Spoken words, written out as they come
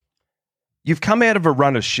You've come out of a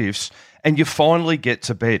run of shifts and you finally get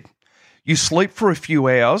to bed. You sleep for a few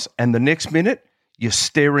hours and the next minute you're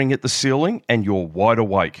staring at the ceiling and you're wide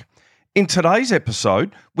awake. In today's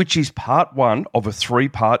episode, which is part one of a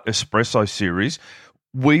 3-part espresso series,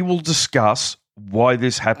 we will discuss why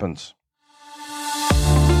this happens.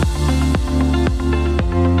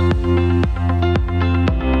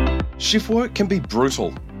 Shift work can be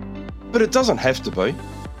brutal, but it doesn't have to be.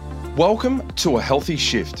 Welcome to A Healthy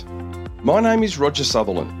Shift. My name is Roger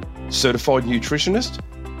Sutherland, certified nutritionist,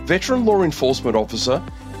 veteran law enforcement officer,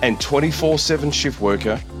 and 24/7 shift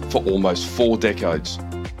worker for almost 4 decades.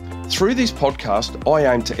 Through this podcast,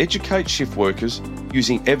 I aim to educate shift workers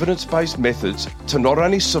using evidence-based methods to not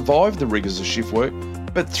only survive the rigours of shift work,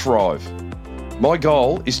 but thrive. My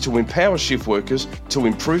goal is to empower shift workers to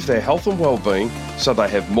improve their health and well-being so they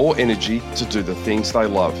have more energy to do the things they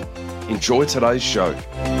love. Enjoy today's show.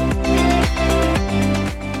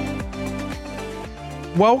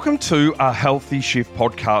 Welcome to A Healthy Shift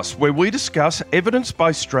podcast, where we discuss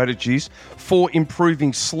evidence-based strategies for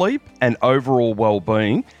improving sleep and overall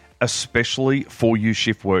well-being, especially for you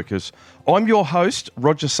shift workers. I'm your host,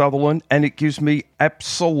 Roger Sutherland, and it gives me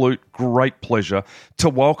absolute great pleasure to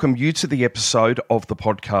welcome you to the episode of the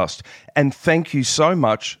podcast. And thank you so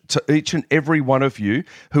much to each and every one of you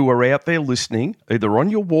who are out there listening, either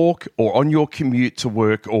on your walk or on your commute to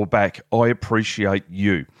work or back. I appreciate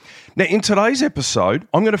you. Now, in today's episode,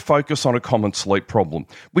 I'm going to focus on a common sleep problem,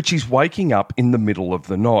 which is waking up in the middle of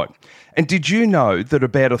the night. And did you know that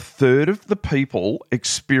about a third of the people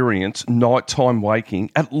experience nighttime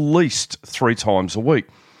waking at least 3 times a week?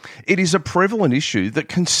 It is a prevalent issue that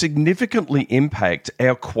can significantly impact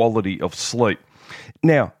our quality of sleep.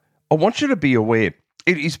 Now, I want you to be aware,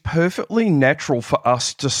 it is perfectly natural for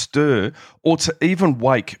us to stir or to even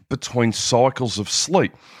wake between cycles of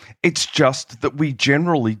sleep. It's just that we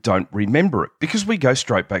generally don't remember it because we go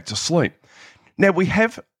straight back to sleep. Now, we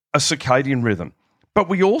have a circadian rhythm, but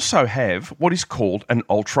we also have what is called an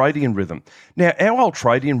ultradian rhythm. Now, our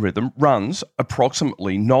ultradian rhythm runs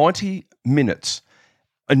approximately 90 minutes,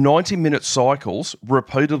 90-minute cycles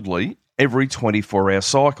repeatedly every 24-hour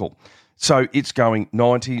cycle. So it's going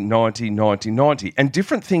 90, 90, 90, 90. And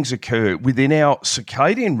different things occur within our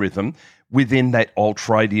circadian rhythm within that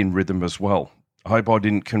ultradian rhythm as well. I hope I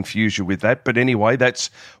didn't confuse you with that, but anyway, that's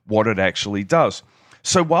what it actually does.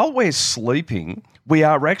 So while we're sleeping, we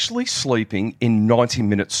are actually sleeping in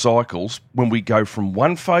 90-minute cycles when we go from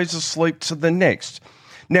one phase of sleep to the next.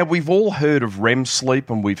 Now, we've all heard of REM sleep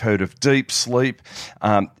and we've heard of deep sleep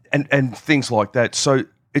and things like that. So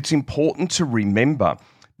it's important to remember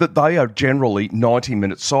that they are generally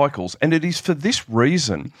 90-minute cycles, and it is for this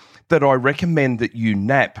reason that I recommend that you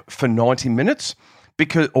nap for 90 minutes,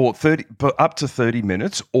 up to 30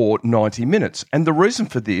 minutes or 90 minutes. And the reason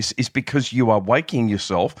for this is because you are waking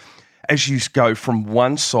yourself as you go from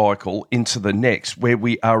one cycle into the next, where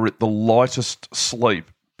we are at the lightest sleep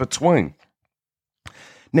between.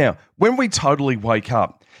 Now, when we totally wake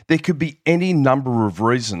up, there could be any number of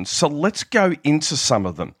reasons, so let's go into some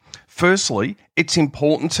of them. Firstly, it's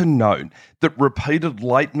important to note that repeated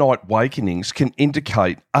late-night wakenings can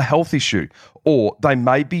indicate a health issue, or they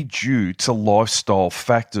may be due to lifestyle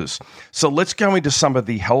factors. So let's go into some of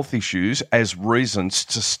the health issues as reasons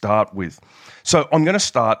to start with. So I'm going to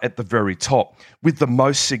start at the very top with the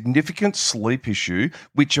most significant sleep issue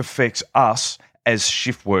which affects us as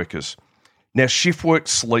shift workers. Now, shift work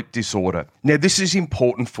sleep disorder. Now, this is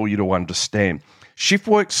important for you to understand. Shift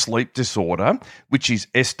work sleep disorder, which is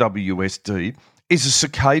SWSD, is a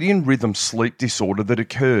circadian rhythm sleep disorder that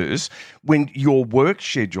occurs when your work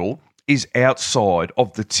schedule is outside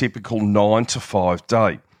of the typical 9 to 5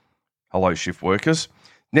 day. Hello, shift workers.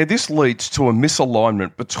 Now, this leads to a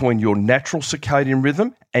misalignment between your natural circadian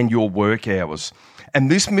rhythm and your work hours.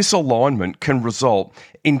 And this misalignment can result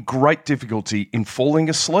in great difficulty in falling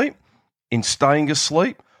asleep, in staying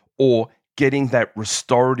asleep, or getting that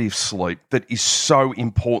restorative sleep that is so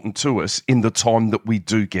important to us in the time that we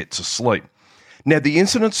do get to sleep. Now, the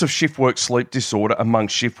incidence of shift work sleep disorder among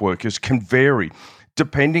shift workers can vary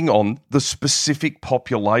depending on the specific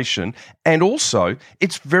population, and also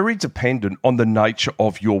it's very dependent on the nature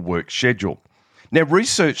of your work schedule. Now,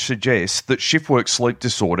 research suggests that shift work sleep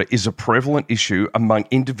disorder is a prevalent issue among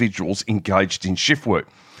individuals engaged in shift work,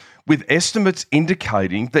 with estimates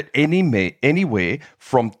indicating that anywhere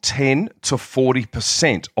from 10 to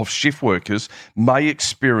 40% of shift workers may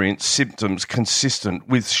experience symptoms consistent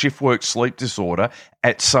with shift work sleep disorder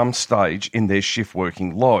at some stage in their shift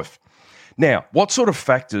working life. Now, what sort of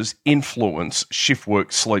factors influence shift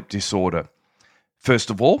work sleep disorder? First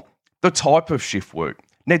of all, the type of shift work.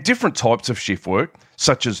 Now, different types of shift work,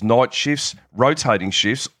 such as night shifts, rotating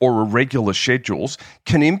shifts, or irregular schedules,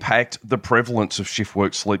 can impact the prevalence of shift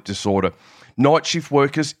work sleep disorder. Night shift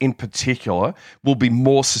workers in particular will be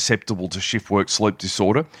more susceptible to shift work sleep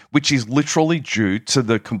disorder, which is literally due to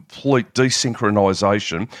the complete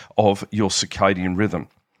desynchronization of your circadian rhythm.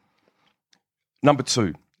 Number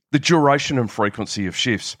 2, the duration and frequency of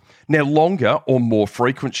shifts. Now, longer or more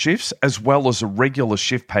frequent shifts, as well as irregular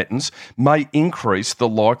shift patterns, may increase the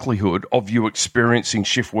likelihood of you experiencing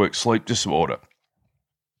shift work sleep disorder.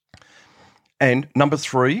 And number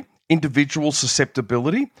 3, individual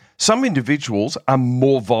susceptibility. Some individuals are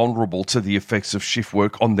more vulnerable to the effects of shift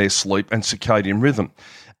work on their sleep and circadian rhythm,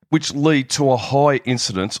 which lead to a high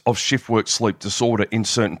incidence of shift work sleep disorder in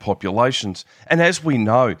certain populations. And as we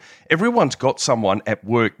know, everyone's got someone at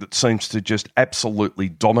work that seems to just absolutely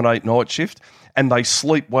dominate night shift, and they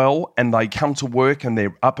sleep well and they come to work and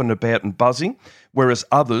they're up and about and buzzing, whereas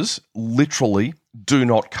others literally do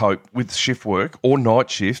not cope with shift work or night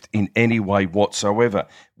shift in any way whatsoever.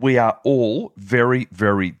 We are all very,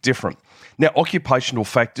 very different. Now, occupational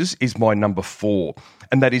factors is my number 4,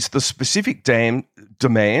 and that is the specific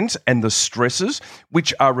demands and the stresses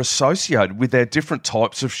which are associated with our different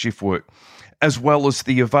types of shift work, as well as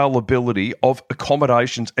the availability of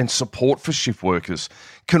accommodations and support for shift workers,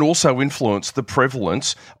 can also influence the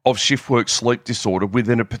prevalence of shift work sleep disorder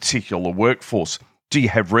within a particular workforce. Do you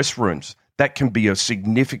have rest rooms? That can be a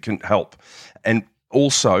significant help. And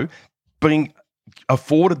also, being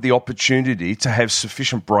afforded the opportunity to have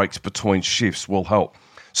sufficient breaks between shifts will help.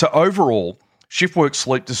 So overall, shift work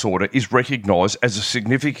sleep disorder is recognised as a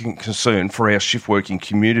significant concern for our shift working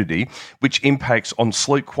community, which impacts on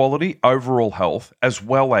sleep quality, overall health, as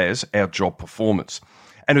well as our job performance.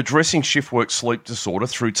 And addressing shift work sleep disorder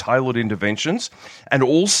through tailored interventions and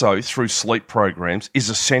also through sleep programs is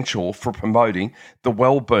essential for promoting the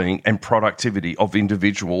well-being and productivity of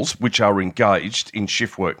individuals which are engaged in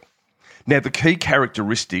shift work. Now, the key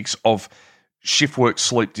characteristics of shift work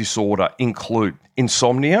sleep disorder include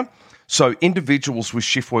insomnia. So individuals with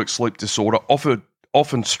shift work sleep disorder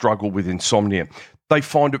often struggle with insomnia. They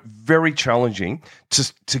find it very challenging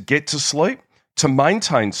to get to sleep, to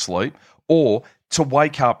maintain sleep, or to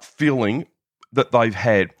wake up feeling that they've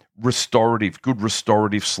had good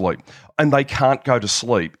restorative sleep, and they can't go to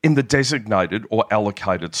sleep in the designated or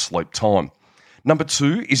allocated sleep time. Number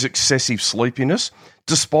 2 is excessive sleepiness.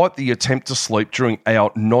 Despite the attempt to sleep during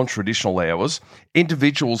our non-traditional hours,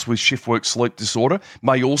 individuals with shift work sleep disorder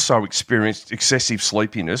may also experience excessive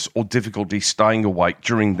sleepiness or difficulty staying awake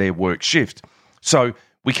during their work shift. So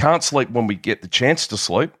we can't sleep when we get the chance to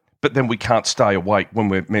sleep, but then we can't stay awake when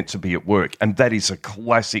we're meant to be at work. And that is a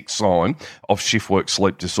classic sign of shift work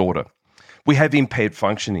sleep disorder. We have impaired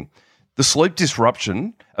functioning. The sleep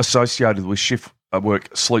disruption associated with shift work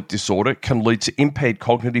sleep disorder can lead to impaired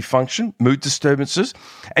cognitive function, mood disturbances,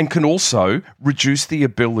 and can also reduce the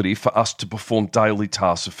ability for us to perform daily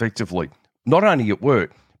tasks effectively, not only at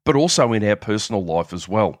work, but also in our personal life as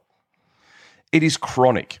well. It is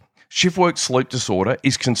chronic. Shift work sleep disorder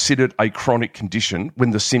is considered a chronic condition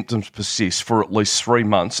when the symptoms persist for at least 3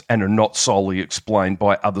 months and are not solely explained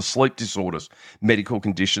by other sleep disorders, medical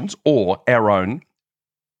conditions, or our own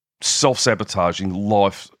self-sabotaging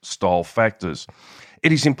lifestyle factors.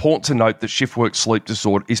 It is important to note that shift work sleep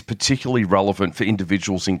disorder is particularly relevant for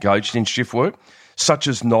individuals engaged in shift work, such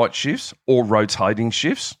as night shifts or rotating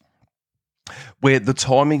shifts, where the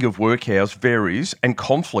timing of work hours varies and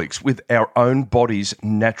conflicts with our own body's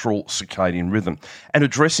natural circadian rhythm. And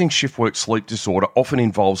addressing shift work sleep disorder often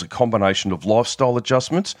involves a combination of lifestyle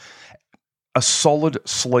adjustments, a solid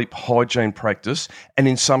sleep hygiene practice, and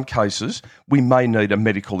in some cases, we may need a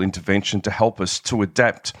medical intervention to help us to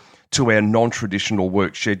adapt to our non-traditional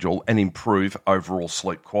work schedule and improve overall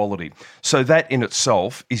sleep quality. So that in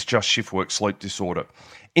itself is just shift work sleep disorder.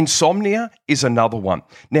 Insomnia is another one.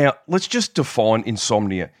 Now, let's just define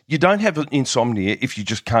insomnia. You don't have insomnia if you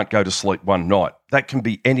just can't go to sleep one night. That can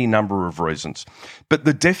be any number of reasons. But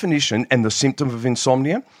the definition and the symptom of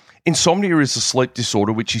insomnia is a sleep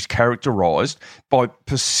disorder which is characterised by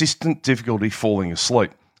persistent difficulty falling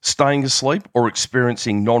asleep, staying asleep, or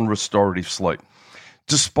experiencing non-restorative sleep.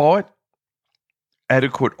 Despite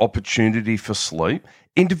adequate opportunity for sleep,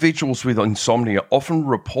 individuals with insomnia often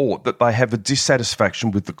report that they have a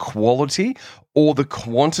dissatisfaction with the quality or the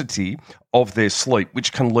quantity of their sleep,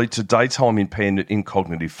 which can lead to daytime impairment in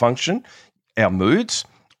cognitive function, our moods,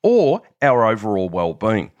 or our overall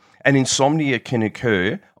well-being. And insomnia can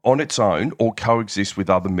occur on its own or coexist with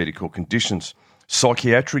other medical conditions,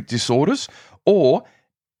 psychiatric disorders, or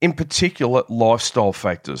in particular lifestyle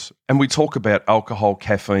factors. And we talk about alcohol,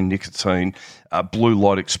 caffeine, nicotine, blue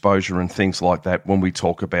light exposure and things like that when we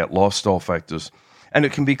talk about lifestyle factors. And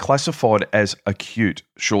it can be classified as acute,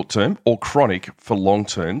 short-term, or chronic for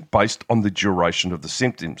long-term based on the duration of the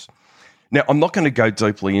symptoms. Now, I'm not going to go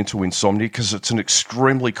deeply into insomnia because it's an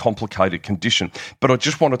extremely complicated condition, but I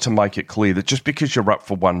just wanted to make it clear that just because you're up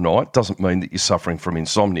for one night doesn't mean that you're suffering from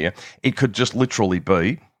insomnia. It could just literally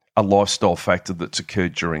be a lifestyle factor that's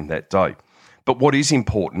occurred during that day. But what is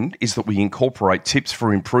important is that we incorporate tips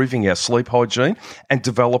for improving our sleep hygiene and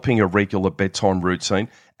developing a regular bedtime routine,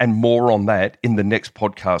 and more on that in the next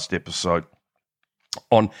podcast episode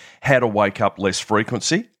on how to wake up less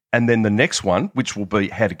frequency, and then the next one, which will be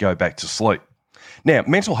how to go back to sleep. Now,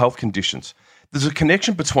 mental health conditions. There's a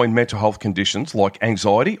connection between mental health conditions like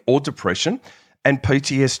anxiety or depression and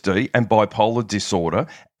PTSD and bipolar disorder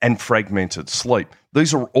and fragmented sleep.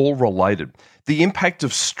 These are all related. The impact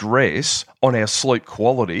of stress on our sleep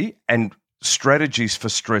quality and strategies for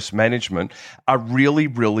stress management are really,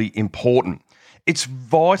 really important. It's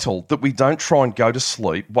vital that we don't try and go to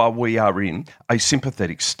sleep while we are in a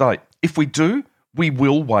sympathetic state. If we do, we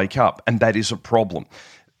will wake up, and that is a problem.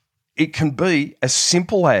 It can be as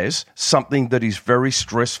simple as something that is very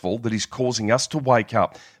stressful that is causing us to wake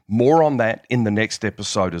up. More on that in the next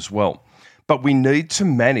episode as well. But we need to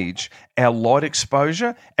manage our light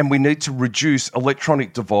exposure, and we need to reduce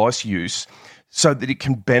electronic device use so that it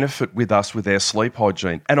can benefit with us with our sleep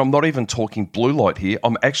hygiene. And I'm not even talking blue light here.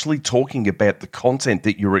 I'm actually talking about the content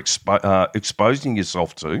that you're exposing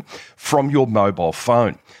yourself to from your mobile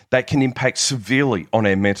phone. That can impact severely on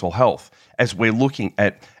our mental health as we're looking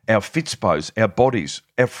at our Fitspos, our bodies,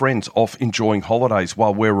 our friends off enjoying holidays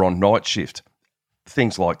while we're on night shift,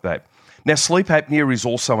 things like that. Now, sleep apnea is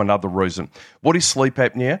also another reason. What is sleep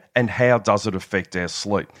apnea and how does it affect our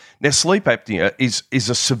sleep? Now, sleep apnea is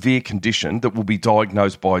a severe condition that will be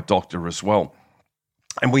diagnosed by a doctor as well.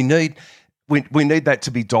 And we need that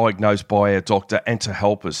to be diagnosed by our doctor and to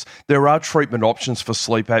help us. There are treatment options for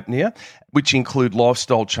sleep apnea, which include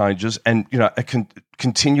lifestyle changes and a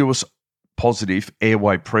continuous positive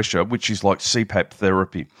airway pressure, which is like CPAP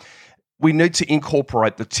therapy. We need to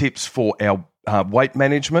incorporate the tips for our weight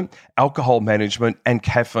management, alcohol management, and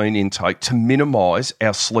caffeine intake to minimise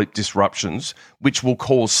our sleep disruptions, which will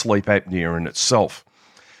cause sleep apnea in itself.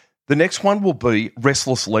 The next one will be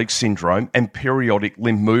restless leg syndrome and periodic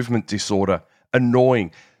limb movement disorder.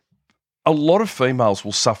 Annoying. A lot of females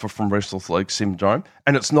will suffer from restless leg syndrome,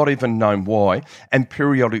 and it's not even known why, and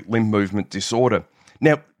periodic limb movement disorder.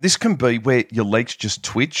 Now, this can be where your legs just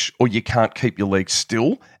twitch or you can't keep your legs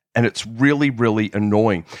still, and it's really, really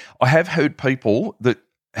annoying. I have heard people that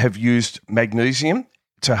have used magnesium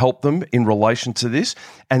to help them in relation to this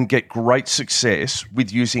and get great success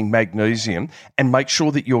with using magnesium, and make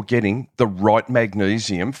sure that you're getting the right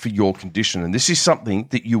magnesium for your condition. And this is something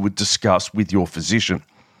that you would discuss with your physician.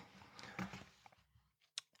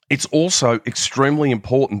 It's also extremely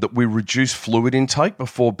important that we reduce fluid intake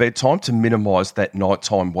before bedtime to minimise that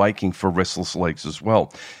nighttime waking for restless legs as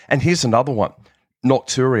well. And here's another one.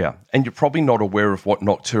 Nocturia, and you're probably not aware of what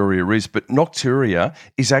nocturia is, but nocturia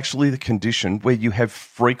is actually the condition where you have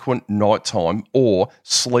frequent nighttime or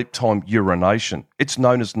sleep time urination. It's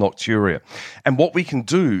known as nocturia. And what we can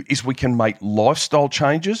do is we can make lifestyle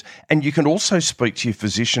changes, and you can also speak to your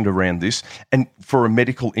physician around this and for a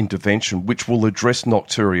medical intervention which will address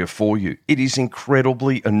nocturia for you. It is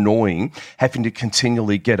incredibly annoying having to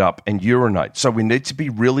continually get up and urinate. So we need to be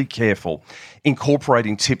really careful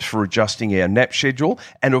incorporating tips for adjusting our nap schedule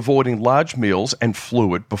and avoiding large meals and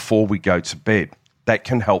fluid before we go to bed. That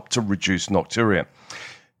can help to reduce nocturia.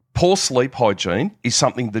 Poor sleep hygiene is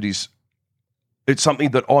something that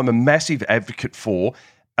I'm a massive advocate for,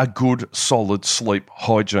 a good, solid sleep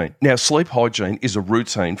hygiene. Now, sleep hygiene is a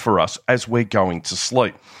routine for us as we're going to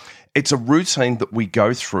sleep. It's a routine that we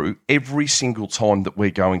go through every single time that we're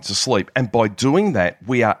going to sleep. And by doing that,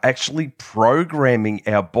 we are actually programming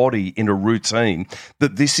our body in a routine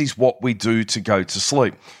that this is what we do to go to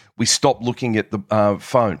sleep. We stop looking at the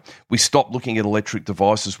phone. We stop looking at electric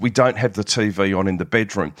devices. We don't have the TV on in the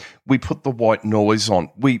bedroom. We put the white noise on.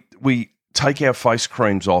 We take our face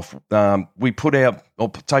creams off.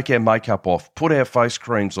 Take our makeup off, put our face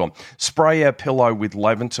creams on, spray our pillow with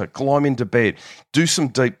lavender, climb into bed, do some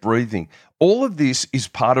deep breathing. All of this is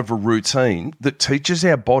part of a routine that teaches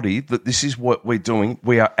our body that this is what we're doing.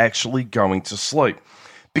 We are actually going to sleep.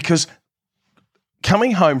 Because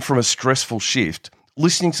coming home from a stressful shift,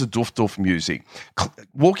 listening to doof music,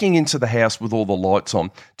 walking into the house with all the lights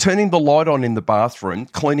on, turning the light on in the bathroom,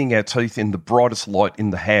 cleaning our teeth in the brightest light in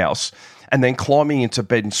the house, and then climbing into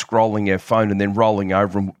bed and scrolling our phone and then rolling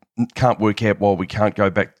over and can't work out why we can't go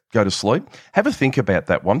to sleep. Have a think about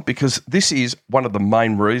that one, because this is one of the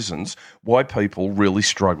main reasons why people really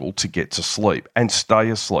struggle to get to sleep and stay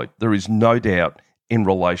asleep. There is no doubt in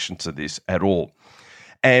relation to this at all.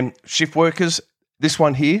 And shift workers, this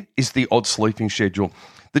one here is the odd sleeping schedule.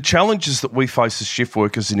 The challenges that we face as shift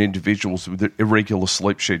workers and individuals with irregular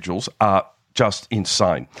sleep schedules are just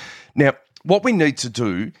insane. Now, what we need to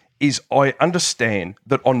do is, I understand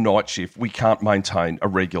that on night shift we can't maintain a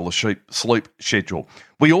regular sleep schedule.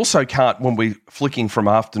 We also can't when we're flicking from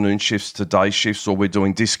afternoon shifts to day shifts, or we're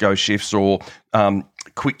doing disco shifts, or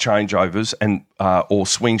quick changeovers and or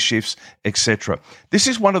swing shifts, etc. This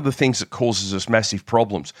is one of the things that causes us massive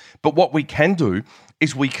problems. But what we can do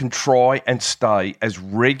is we can try and stay as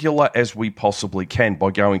regular as we possibly can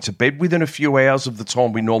by going to bed within a few hours of the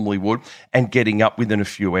time we normally would and getting up within a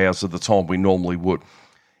few hours of the time we normally would.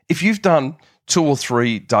 If you've done 2 or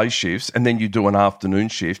 3 day shifts and then you do an afternoon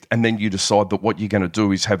shift and then you decide that what you're going to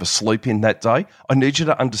do is have a sleep in that day, I need you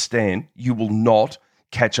to understand you will not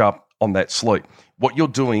catch up on that sleep. What you're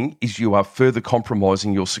doing is you are further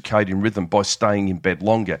compromising your circadian rhythm by staying in bed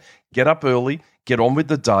longer. Get up early, get on with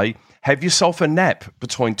the day, have yourself a nap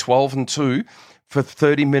between 12 and 2 for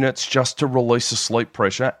 30 minutes just to release the sleep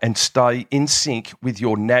pressure and stay in sync with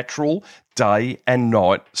your natural day and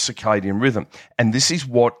night circadian rhythm. And this is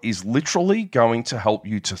what is literally going to help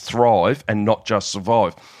you to thrive and not just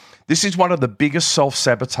survive. This is one of the biggest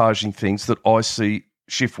self-sabotaging things that I see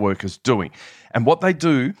shift workers doing. And what they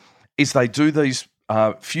do is they do these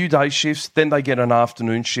few day shifts, then they get an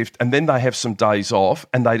afternoon shift, and then they have some days off,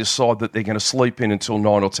 and they decide that they're going to sleep in until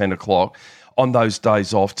 9 or 10 o'clock on those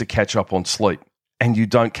days off to catch up on sleep. And you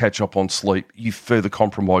don't catch up on sleep, you further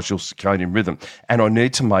compromise your circadian rhythm. And I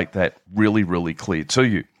need to make that really, really clear to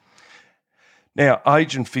you. Now,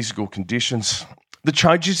 age and physical conditions. The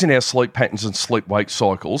changes in our sleep patterns and sleep-wake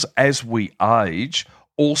cycles as we age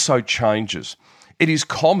also changes. It is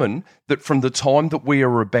common that from the time that we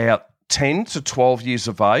are about 10 to 12 years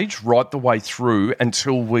of age, right the way through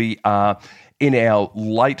until we are in our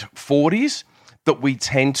late 40s, that we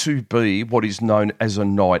tend to be what is known as a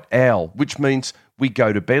night owl, which means we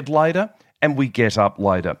go to bed later and we get up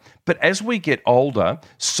later. But as we get older,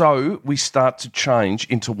 so we start to change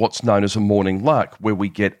into what's known as a morning lark, where we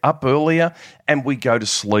get up earlier and we go to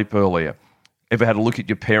sleep earlier. Ever had a look at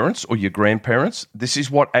your parents or your grandparents? This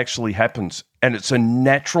is what actually happens. And it's a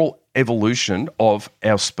natural evolution of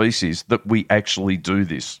our species that we actually do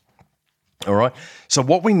this. All right? So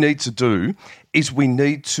what we need to do is we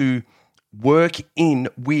need to work in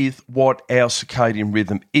with what our circadian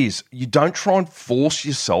rhythm is. You don't try and force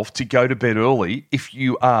yourself to go to bed early if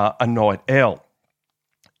you are a night owl.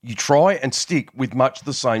 You try and stick with much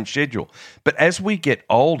the same schedule. But as we get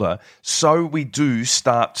older, so we do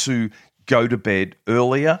start to go to bed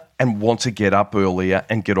earlier and want to get up earlier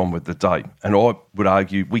and get on with the day. And I would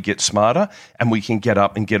argue we get smarter and we can get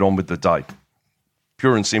up and get on with the day.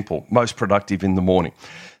 Pure and simple, most productive in the morning.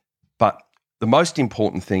 But the most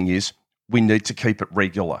important thing is we need to keep it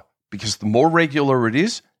regular, because the more regular it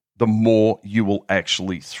is, the more you will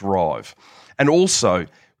actually thrive. And also,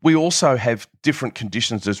 we also have different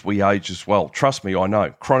conditions as we age as well. Trust me, I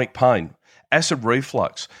know. Chronic pain, acid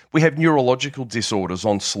reflux. We have neurological disorders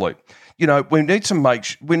on sleep. You know, we need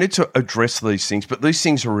to address these things, but these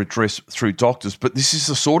things are addressed through doctors. But this is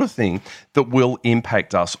the sort of thing that will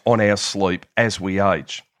impact us on our sleep as we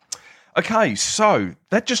age. Okay, so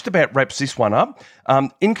that just about wraps this one up.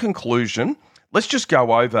 In conclusion, let's just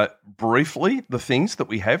go over briefly the things that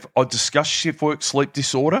we have. I discussed shift work sleep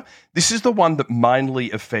disorder. This is the one that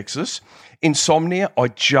mainly affects us. Insomnia, I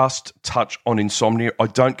just touch on insomnia. I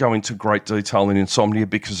don't go into great detail in insomnia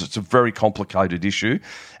because it's a very complicated issue,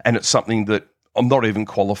 and it's something that I'm not even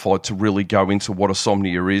qualified to really go into what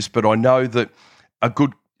insomnia is, but I know that a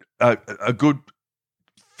good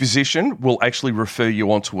physician will actually refer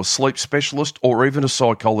you on to a sleep specialist or even a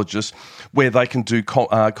psychologist, where they can do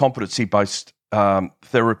competency-based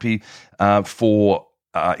therapy for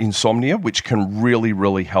insomnia, which can really,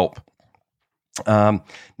 really help.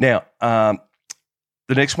 Now,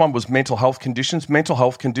 the next one was mental health conditions. Mental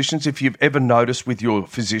health conditions, if you've ever noticed with your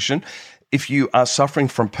physician, if you are suffering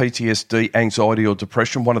from PTSD, anxiety or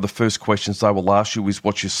depression, one of the first questions they will ask you is,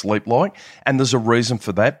 what's your sleep like? And there's a reason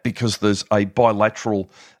for that, because there's a bilateral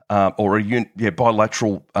axis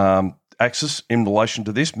in relation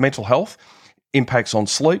to this. Mental health, impacts on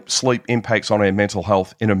sleep, sleep impacts on our mental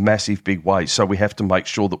health in a massive big way. So we have to make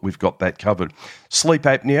sure that we've got that covered. Sleep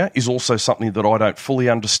apnea is also something that I don't fully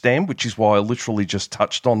understand, which is why I literally just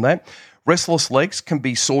touched on that. Restless legs can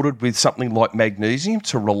be sorted with something like magnesium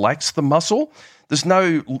to relax the muscle. There's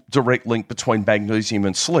no direct link between magnesium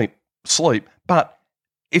and sleep, but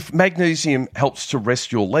if magnesium helps to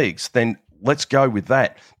rest your legs, then let's go with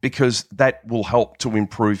that, because that will help to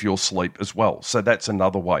improve your sleep as well. So that's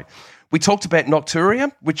another way. We talked about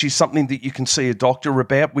nocturia, which is something that you can see a doctor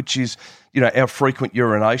about, which is, our frequent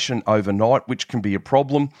urination overnight, which can be a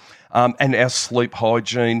problem, and our sleep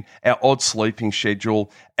hygiene, our odd sleeping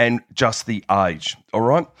schedule, and just the age, all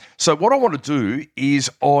right? So what I want to do is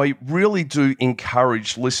I really do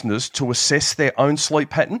encourage listeners to assess their own sleep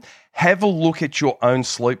pattern. Have a look at your own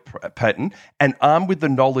sleep pattern, and armed with the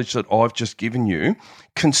knowledge that I've just given you,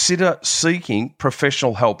 consider seeking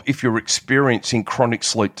professional help if you're experiencing chronic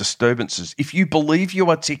sleep disturbances. If you believe you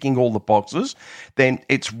are ticking all the boxes, then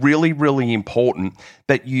it's really, really important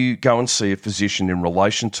that you go and see a physician in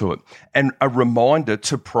relation to it. And a reminder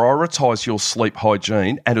to prioritize your sleep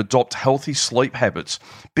hygiene and adopt healthy sleep habits,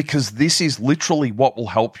 because this is literally what will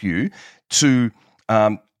help you to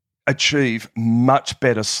achieve much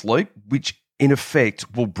better sleep, which in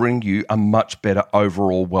effect will bring you a much better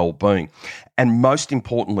overall well-being. And most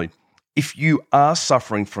importantly, if you are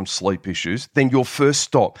suffering from sleep issues, then your first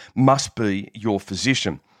stop must be your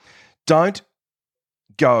physician. Don't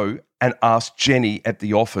go and ask Jenny at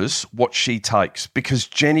the office what she takes, because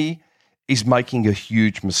Jenny is making a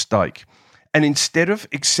huge mistake. And instead of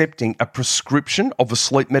accepting a prescription of a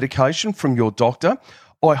sleep medication from your doctor,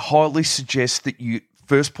 I highly suggest that you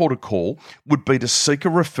first port of call would be to seek a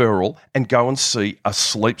referral and go and see a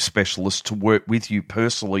sleep specialist to work with you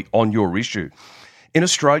personally on your issue. In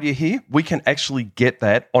Australia here, we can actually get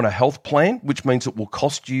that on a health plan, which means it will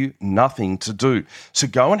cost you nothing to do. So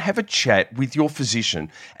go and have a chat with your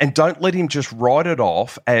physician, and don't let him just write it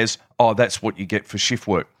off as, oh, that's what you get for shift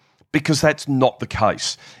work, because that's not the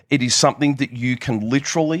case. It is something that you can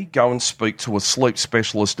literally go and speak to a sleep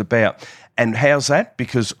specialist about. And how's that?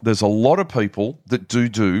 Because there's a lot of people that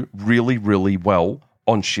do really, really well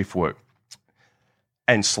on shift work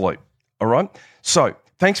and sleep. All right? So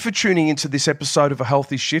thanks for tuning into this episode of A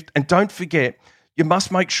Healthy Shift. And don't forget, you must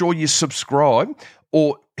make sure you subscribe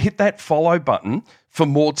or hit that follow button for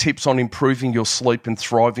more tips on improving your sleep and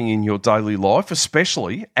thriving in your daily life,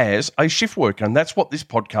 especially as a shift worker. And that's what this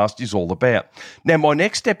podcast is all about. Now, my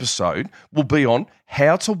next episode will be on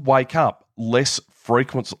how to wake up less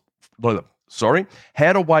frequently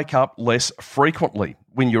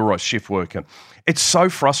when you're a shift worker. It's so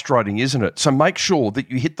frustrating, isn't it? So make sure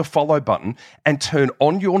that you hit the follow button and turn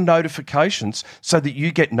on your notifications so that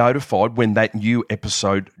you get notified when that new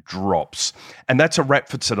episode drops. And that's a wrap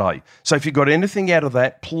for today. So if you got anything out of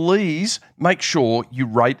that, please make sure you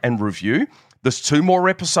rate and review. There's 2 more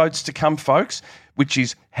episodes to come, folks, which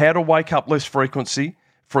is how to wake up less frequently,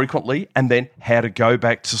 and then how to go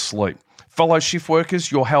back to sleep. Fellow shift workers,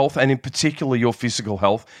 your health, and in particular your physical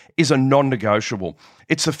health, is a non-negotiable.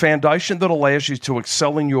 It's the foundation that allows you to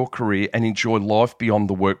excel in your career and enjoy life beyond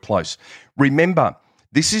the workplace. Remember,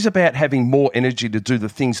 this is about having more energy to do the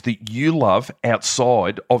things that you love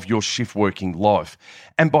outside of your shift working life.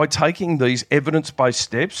 And by taking these evidence-based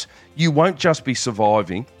steps, you won't just be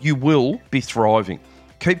surviving, you will be thriving.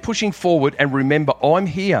 Keep pushing forward, and remember, I'm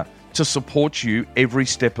here to support you every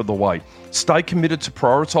step of the way. Stay committed to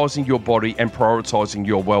prioritising your body and prioritising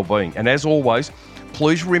your well-being. And as always,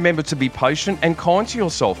 please remember to be patient and kind to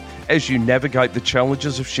yourself as you navigate the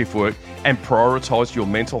challenges of shift work and prioritise your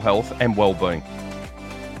mental health and well-being.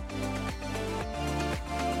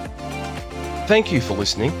 Thank you for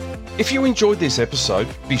listening. If you enjoyed this episode,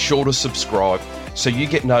 be sure to subscribe so you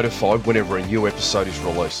get notified whenever a new episode is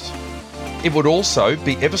released. It would also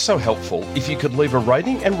be ever so helpful if you could leave a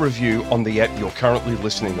rating and review on the app you're currently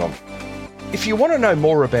listening on. If you want to know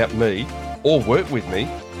more about me or work with me,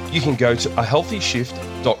 you can go to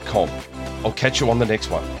ahealthyshift.com. I'll catch you on the next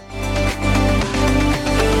one.